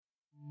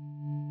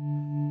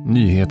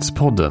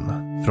Nyhetspodden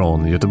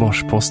från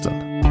Göteborgs-Posten.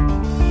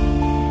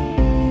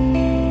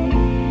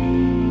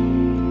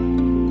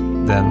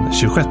 Den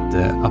 26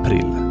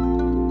 april.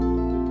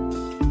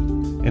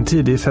 En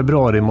tidig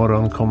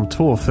februarimorgon kom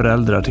 2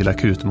 föräldrar till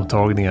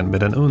akutmottagningen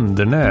med en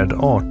undernärd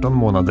 18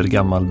 månader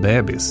gammal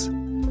bebis.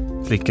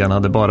 Flickan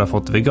hade bara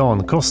fått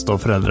vegankost av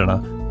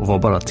föräldrarna och var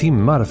bara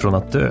timmar från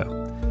att dö.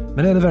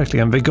 Men är det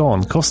verkligen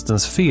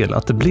vegankostens fel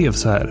att det blev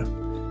så här?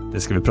 Det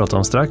ska vi prata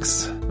om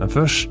strax, men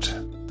först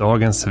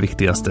dagens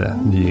viktigaste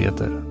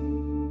nyheter.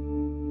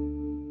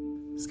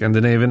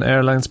 Scandinavian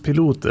Airlines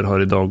piloter har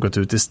idag gått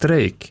ut i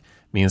strejk.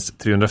 Minst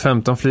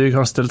 315 flyg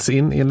har ställts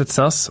in enligt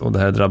SAS och det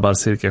här drabbar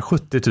cirka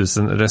 70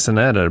 000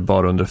 resenärer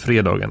bara under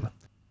fredagen.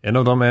 En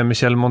av dem är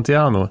Michel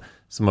Montiano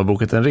som har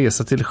bokat en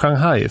resa till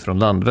Shanghai från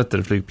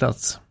Landvetter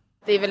flygplats.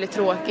 Det är väldigt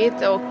tråkigt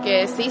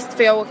och sist,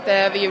 för jag åkte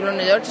över jul och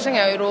nyår till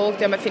Shanghai och då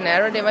åkte jag med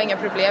Finnair och det var inga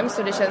problem,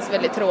 så det känns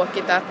väldigt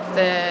tråkigt att,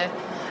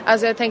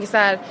 alltså jag tänker så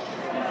här,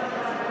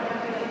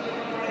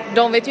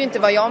 de vet ju inte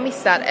vad jag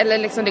missar, eller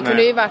liksom det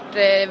kunde ju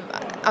varit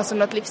alltså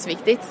något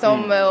livsviktigt som,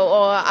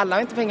 och alla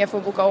har inte pengar för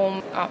att boka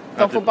om, ja,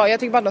 de får bara, jag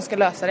tycker bara att de ska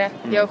lösa det,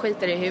 jag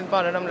skiter i hur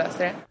bara de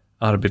löser det.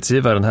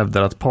 Arbetsgivaren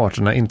hävdar att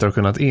parterna inte har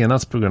kunnat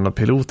enas på grund av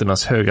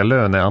piloternas höga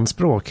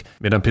löneanspråk,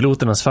 medan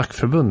piloternas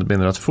fackförbund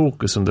menar att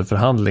fokus under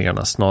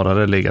förhandlingarna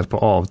snarare legat på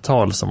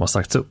avtal som har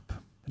sagts upp.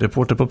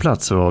 Reporter på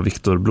plats var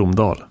Viktor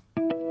Blomdahl.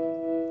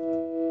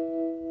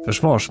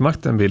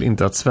 Försvarsmakten vill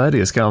inte att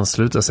Sverige ska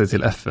ansluta sig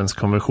till FNs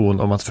konvention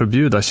om att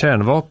förbjuda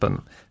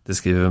kärnvapen. Det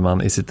skriver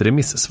man i sitt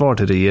remissvar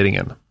till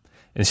regeringen.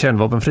 En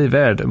kärnvapenfri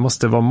värld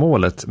måste vara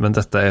målet, men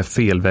detta är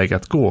fel väg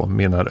att gå,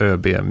 menar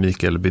ÖB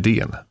Mikael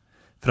Bydén.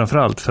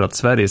 Framförallt för att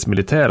Sveriges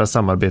militära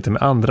samarbete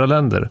med andra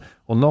länder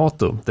och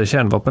NATO, där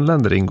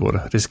kärnvapenländer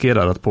ingår,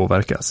 riskerar att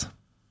påverkas.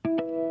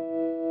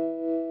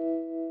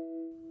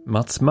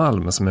 Mats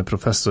Malm, som är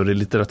professor i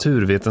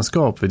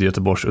litteraturvetenskap vid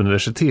Göteborgs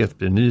universitet,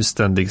 blir ny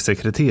ständig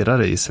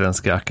sekreterare i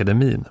Svenska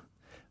akademin.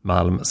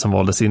 Malm, som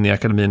valdes in i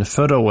akademin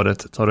förra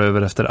året, tar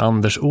över efter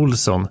Anders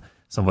Olsson,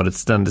 som varit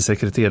ständig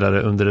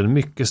sekreterare under en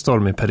mycket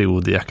stormig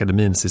period i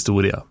akademins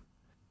historia.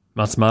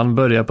 Mats Malm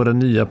börjar på den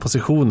nya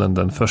positionen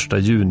den 1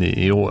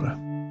 juni i år.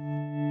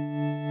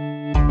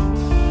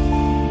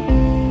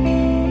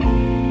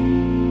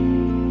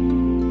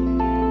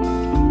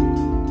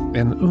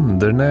 En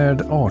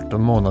undernärd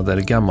 18 månader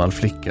gammal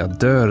flicka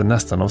dör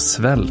nästan av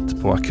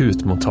svält på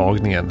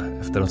akutmottagningen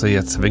efter att ha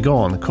getts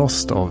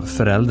vegankost av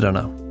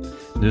föräldrarna.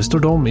 Nu står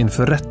de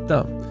inför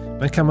rätta,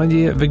 men kan man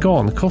ge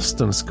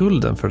vegankosten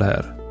skulden för det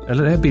här?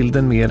 Eller är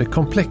bilden mer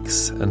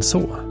komplex än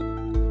så?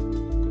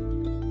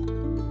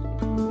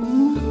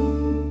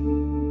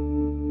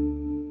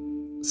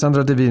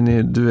 Sandra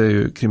Devini, du är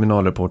ju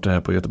kriminalreporter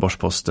här på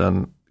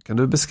Göteborgs-Posten. Kan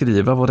du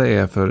beskriva vad det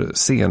är för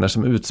scener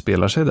som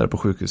utspelar sig där på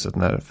sjukhuset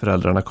när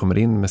föräldrarna kommer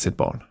in med sitt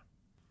barn?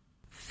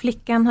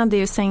 Flickan hade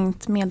ju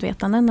sänkt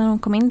medvetande när hon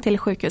kom in till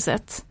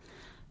sjukhuset.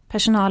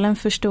 Personalen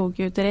förstod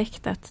ju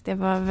direkt att det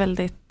var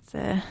väldigt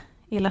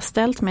illa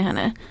ställt med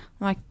henne.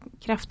 Hon var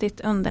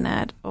kraftigt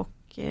undernärd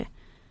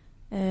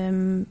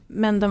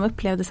men de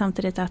upplevde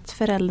samtidigt att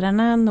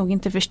föräldrarna nog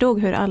inte förstod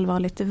hur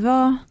allvarligt det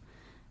var.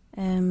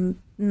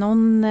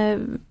 Någon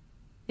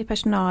i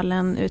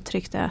personalen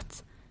uttryckte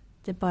att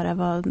det bara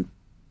var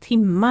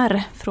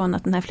timmar från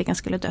att den här flickan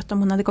skulle dött. Om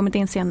hon hade kommit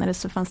in senare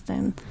så fanns det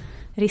en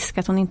risk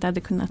att hon inte hade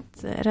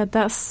kunnat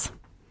räddas.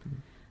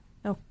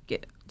 Och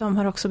de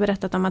har också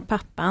berättat om att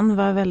pappan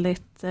var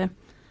väldigt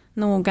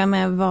noga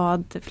med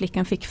vad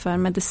flickan fick för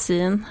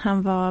medicin.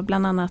 Han var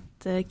bland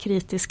annat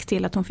kritisk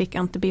till att hon fick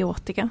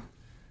antibiotika.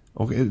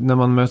 Och när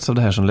man möts av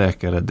det här som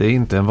läkare, det är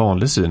inte en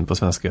vanlig syn på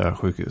svenska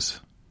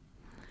sjukhus?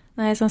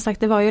 Nej, som sagt,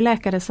 det var ju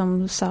läkare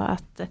som sa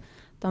att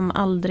de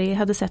aldrig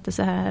hade sett det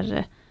så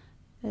här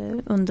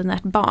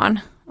undernärt barn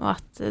och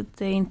att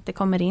det inte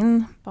kommer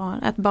in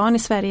barn. Att barn i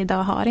Sverige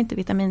idag har inte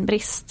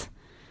vitaminbrist.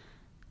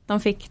 De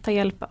fick ta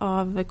hjälp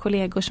av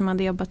kollegor som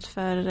hade jobbat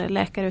för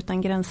Läkare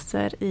utan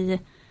gränser i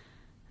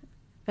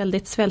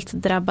väldigt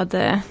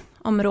svältdrabbade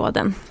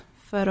områden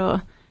för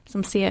att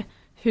liksom se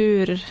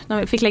hur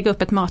de fick lägga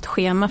upp ett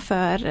matschema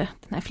för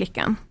den här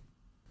flickan.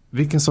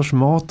 Vilken sorts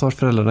mat har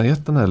föräldrarna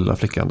gett den här lilla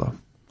flickan då?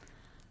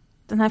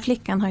 Den här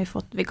flickan har ju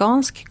fått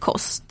vegansk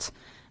kost.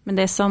 Men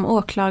det som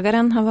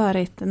åklagaren har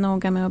varit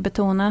noga med att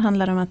betona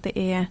handlar om att det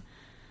är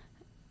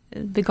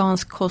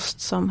vegansk kost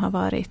som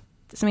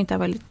inte har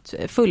varit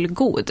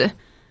fullgod.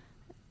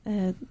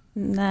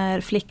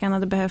 När flickan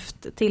hade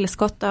behövt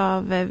tillskott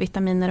av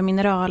vitaminer och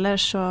mineraler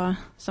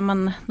som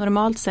man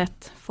normalt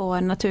sett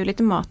får naturligt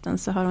i maten,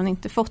 så har hon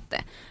inte fått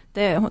det.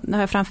 Det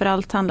har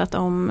framförallt handlat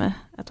om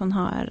att hon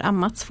har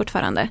ammats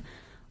fortfarande.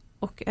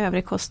 Och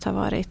övrig kost har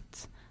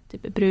varit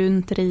typ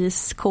brunt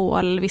ris,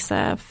 kål,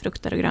 vissa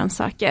frukter och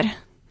grönsaker.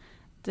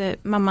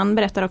 Mamman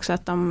berättar också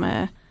att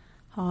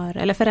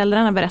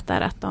föräldrarna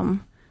berättar att de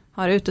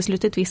har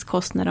uteslutit viss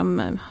kost när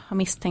de har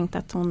misstänkt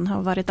att hon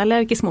har varit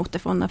allergisk mot det,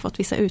 för hon har fått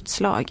vissa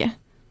utslag.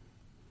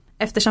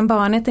 Eftersom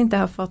barnet inte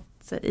har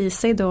fått i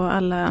sig då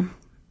alla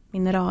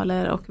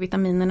mineraler och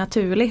vitaminer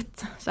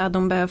naturligt så hade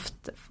hon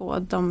behövt få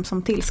dem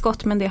som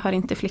tillskott, men det har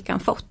inte flickan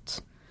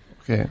fått.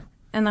 Okay.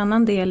 En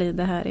annan del i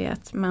det här är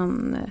att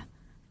man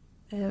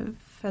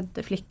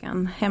födde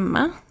flickan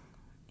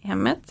i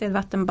hemmet i ett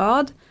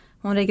vattenbad.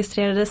 Hon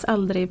registrerades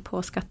aldrig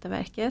på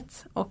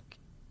Skatteverket och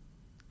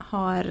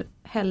har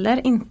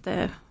heller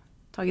inte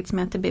tagits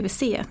med till BVC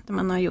där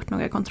man har gjort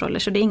några kontroller.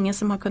 Så det är ingen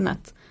som har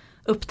kunnat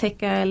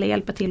upptäcka eller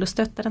hjälpa till att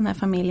stötta den här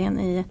familjen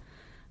i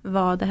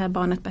vad det här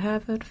barnet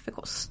behöver för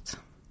kost.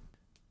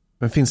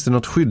 Men finns det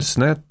något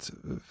skyddsnät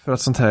för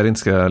att sånt här inte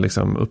ska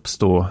liksom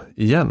uppstå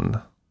igen?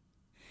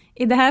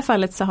 I det här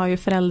fallet så har ju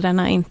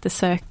föräldrarna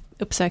inte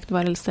uppsökt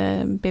vare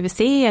sig BVC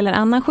eller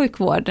annan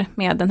sjukvård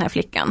med den här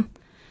flickan.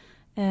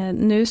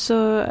 Nu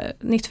så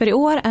nytt för i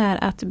år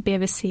är att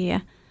BVC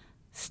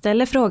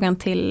ställer frågan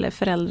till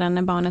föräldrar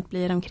när barnet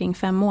blir omkring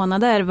 5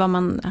 månader vad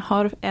man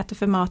äter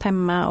för mat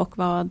hemma och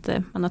vad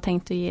man har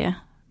tänkt att ge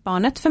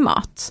barnet för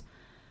mat.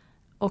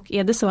 Och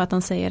är det så att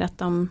de säger att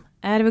de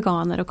är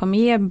veganer och kommer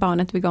ge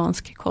barnet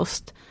vegansk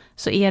kost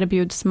så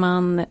erbjuds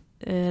man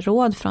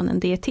råd från en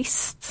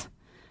dietist.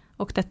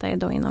 Och detta är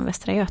då inom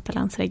Västra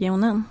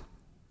Götalandsregionen.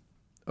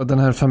 Och den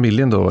här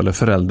familjen då, eller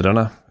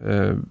föräldrarna,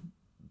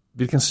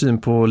 vilken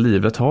syn på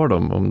livet har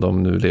de om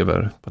de nu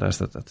lever på det här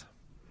sättet?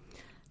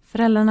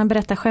 Föräldrarna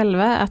berättar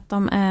själva att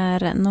de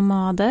är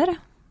nomader.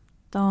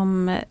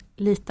 De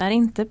litar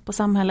inte på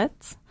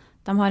samhället.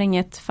 De har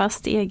inget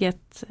fast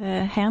eget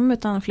hem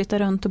utan flyttar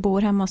runt och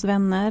bor hemma hos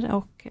vänner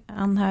och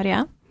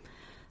anhöriga.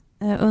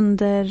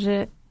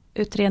 Under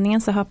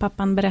utredningen så har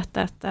pappan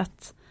berättat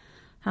att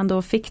han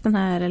då fick den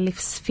här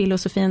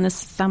livsfilosofin i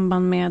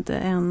samband med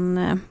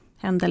en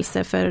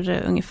händelse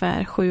för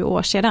ungefär 7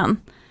 år sedan.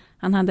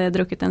 Han hade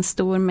druckit en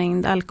stor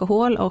mängd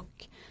alkohol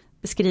och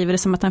beskriver det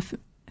som att han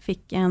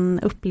fick en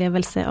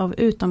upplevelse av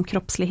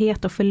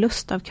utomkroppslighet och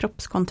förlust av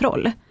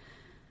kroppskontroll.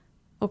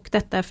 Och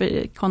detta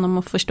fick honom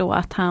att förstå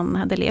att han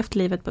hade levt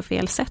livet på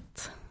fel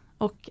sätt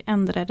och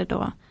ändrade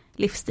då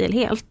livsstil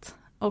helt.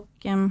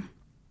 Och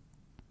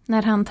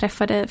när han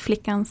träffade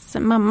flickans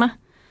mamma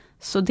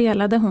så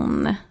delade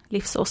hon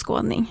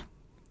livsåskådning.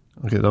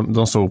 Okej,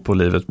 de såg på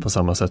livet på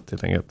samma sätt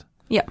helt enkelt.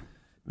 Ja.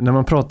 När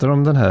man pratar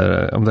om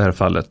det här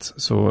fallet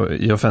så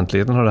i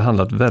offentligheten har det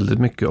handlat väldigt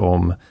mycket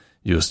om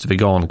just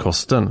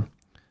vegankosten.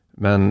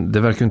 Men det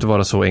verkar inte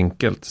vara så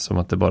enkelt som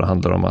att det bara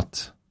handlar om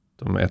att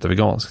de äter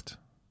veganskt.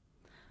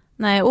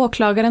 Nej,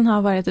 åklagaren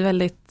har varit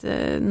väldigt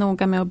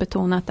noga med att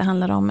betona att det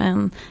handlar om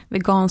en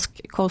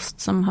vegansk kost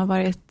som har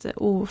varit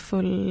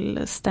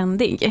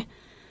ofullständig.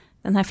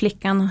 Den här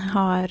flickan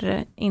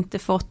har inte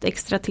fått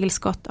extra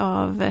tillskott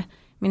av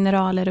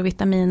mineraler och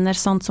vitaminer,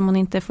 sånt som hon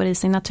inte får i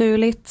sig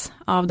naturligt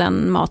av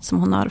den mat som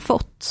hon har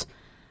fått.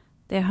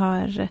 Det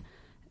har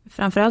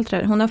framförallt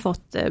hon har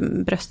fått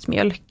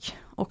bröstmjölk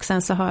och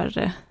sen så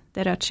har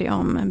det rört sig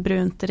om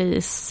brunt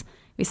ris,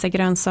 vissa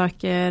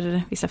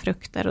grönsaker, vissa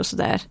frukter och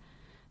sådär.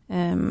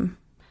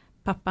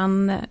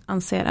 Pappan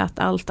anser att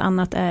allt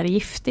annat är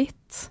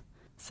giftigt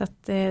så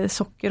att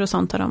socker och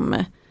sånt har de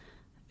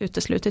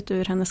uteslutit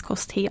ur hennes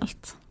kost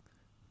helt.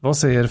 Vad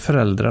säger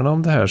föräldrarna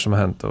om det här som har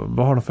hänt och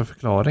vad har de för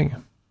förklaring?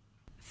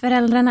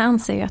 Föräldrarna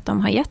anser att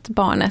de har gett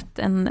barnet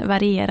en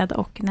varierad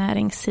och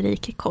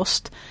näringsrik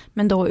kost,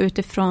 men då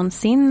utifrån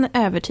sin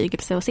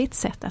övertygelse och sitt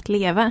sätt att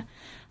leva.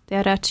 Det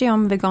har rört sig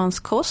om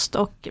vegansk kost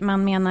och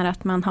man menar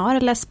att man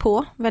har läst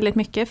på väldigt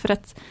mycket för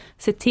att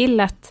se till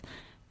att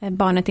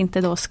barnet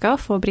inte då ska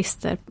få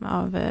brister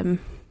av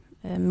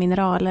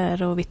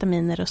mineraler och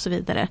vitaminer och så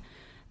vidare.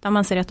 De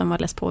anser att de har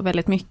läst på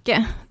väldigt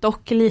mycket.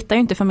 Dock litar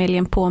ju inte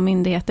familjen på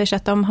myndigheter så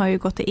att de har ju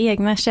gått till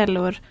egna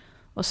källor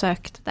och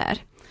sökt där.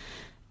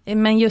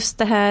 Men just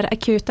det här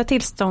akuta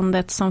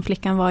tillståndet som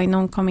flickan var i när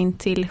hon kom in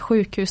till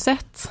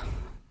sjukhuset,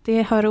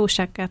 det har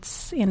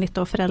orsakats enligt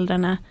då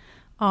föräldrarna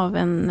av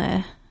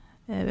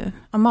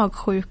av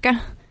magsjuka.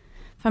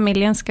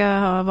 Familjen ska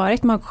ha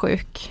varit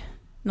magsjuk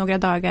några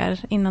dagar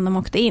innan de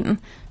åkte in.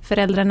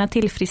 Föräldrarna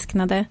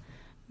tillfrisknade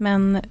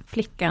men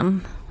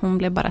flickan, hon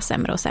blev bara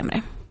sämre och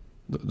sämre.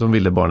 De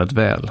ville barnet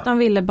väl? De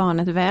ville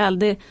barnet väl.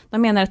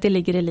 De menar att det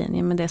ligger i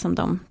linje med det som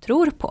de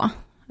tror på.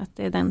 Att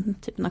det är den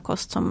typen av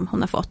kost som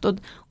hon har fått. Och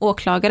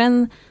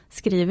åklagaren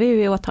skriver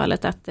ju i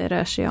åtalet att det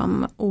rör sig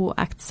om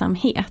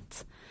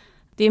oaktsamhet.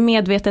 Det är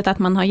medvetet att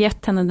man har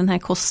gett henne den här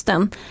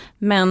kosten.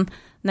 Men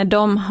när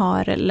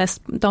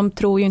de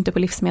tror ju inte på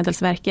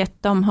Livsmedelsverket.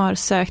 De har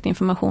sökt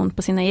information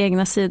på sina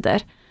egna sidor.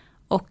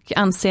 Och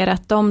anser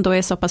att de då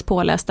är så pass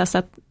pålästa så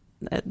att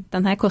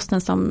den här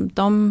kosten som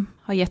de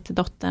har gett till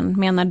dottern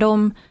menar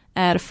de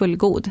är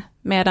fullgod.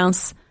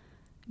 Medans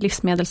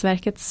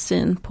Livsmedelsverkets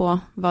syn på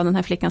vad den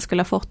här flickan skulle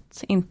ha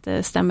fått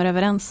inte stämmer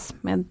överens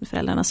med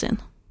föräldrarnas syn.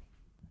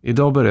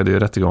 Idag började ju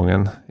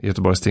rättegången i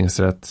Göteborgs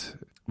tingsrätt.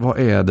 Vad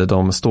är det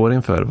de står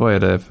inför? Vad är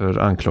det för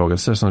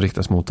anklagelser som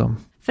riktas mot dem?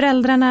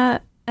 Föräldrarna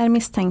är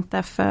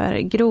misstänkta för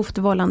grovt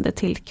vållande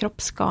till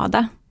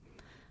kroppsskada.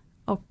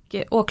 Och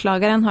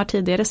åklagaren har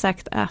tidigare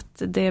sagt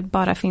att det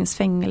bara finns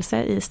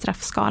fängelse i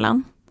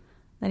straffskalan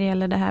när det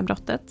gäller det här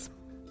brottet.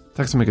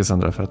 Tack så mycket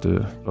Sandra för att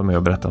du var med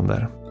och berättade om det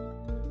här.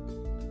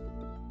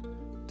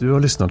 Du har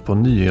lyssnat på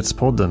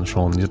nyhetspodden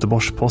från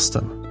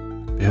Göteborgs-Posten.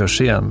 Vi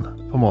hörs igen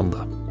på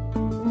måndag.